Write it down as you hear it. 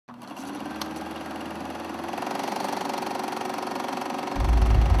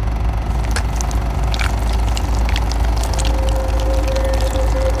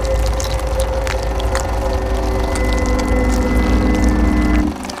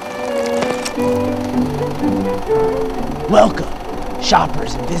Welcome,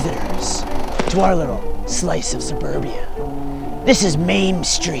 shoppers and visitors, to our little slice of suburbia. This is Maim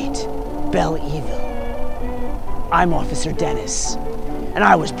Street, Belle-Eville. I'm Officer Dennis, and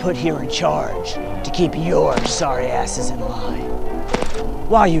I was put here in charge to keep your sorry asses in line.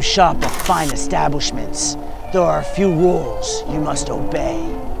 While you shop at fine establishments, there are a few rules you must obey.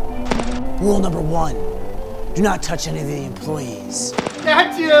 Rule number 1, do not touch any of the employees.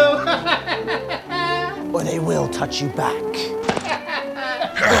 That's you! Or they will touch you back.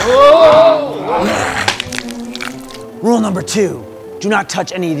 Rule number 2, do not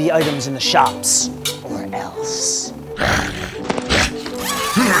touch any of the items in the shops, or else.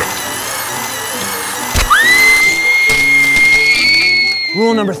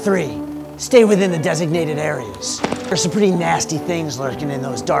 Rule number 3, stay within the designated areas. There's some pretty nasty things lurking in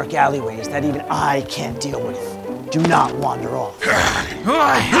those dark alleyways that even I can't deal with. Do not wander off.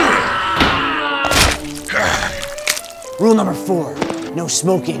 Rule number 4, no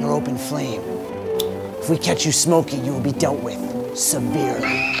smoking or open flame. If we catch you smoking, you will be dealt with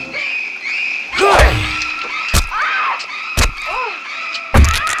severely.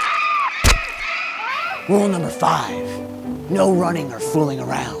 Rule number 5, no running or fooling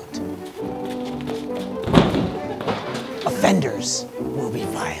around. Offenders will be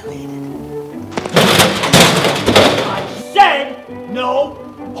violated. I said no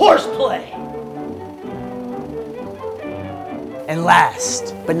horseplay! And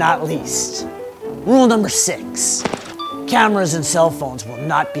last but not least, rule number 6, cameras and cell phones will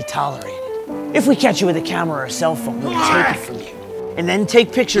not be tolerated. If we catch you with a camera or a cell phone, we'll take it from you. And then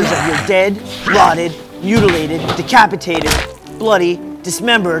take pictures of your dead, rotted, mutilated, decapitated, bloody,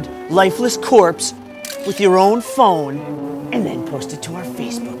 dismembered, lifeless corpse with your own phone, and then post it to our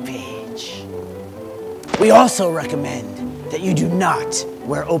Facebook page. We also recommend that you do not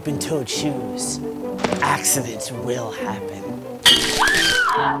wear open-toed shoes. Accidents will happen.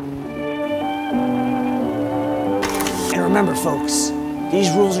 And remember, folks, these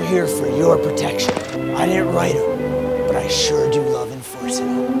rules are here for your protection. I didn't write them, but I sure do love enforcing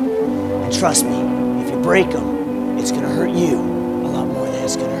them. And trust me, if you break them, it's gonna hurt you a lot more than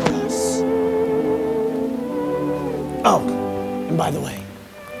it's gonna hurt us. Oh, and by the way,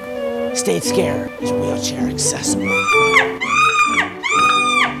 State Scare is wheelchair accessible.